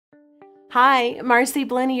Hi, Marcy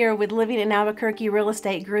Blinier with Living in Albuquerque Real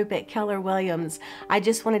Estate Group at Keller Williams. I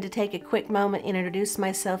just wanted to take a quick moment and introduce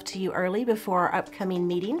myself to you early before our upcoming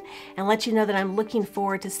meeting and let you know that I'm looking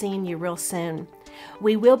forward to seeing you real soon.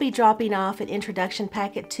 We will be dropping off an introduction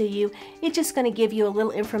packet to you. It's just going to give you a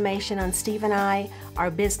little information on Steve and I,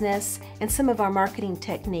 our business, and some of our marketing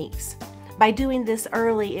techniques. By doing this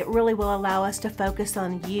early, it really will allow us to focus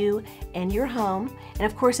on you and your home. And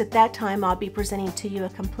of course, at that time, I'll be presenting to you a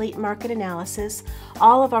complete market analysis,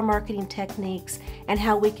 all of our marketing techniques, and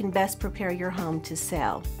how we can best prepare your home to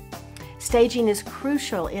sell. Staging is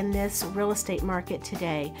crucial in this real estate market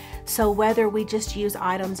today. So whether we just use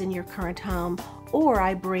items in your current home or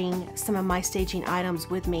I bring some of my staging items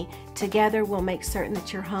with me, together we'll make certain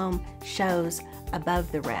that your home shows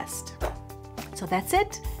above the rest. So that's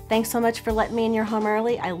it. Thanks so much for letting me in your home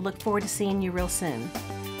early. I look forward to seeing you real soon.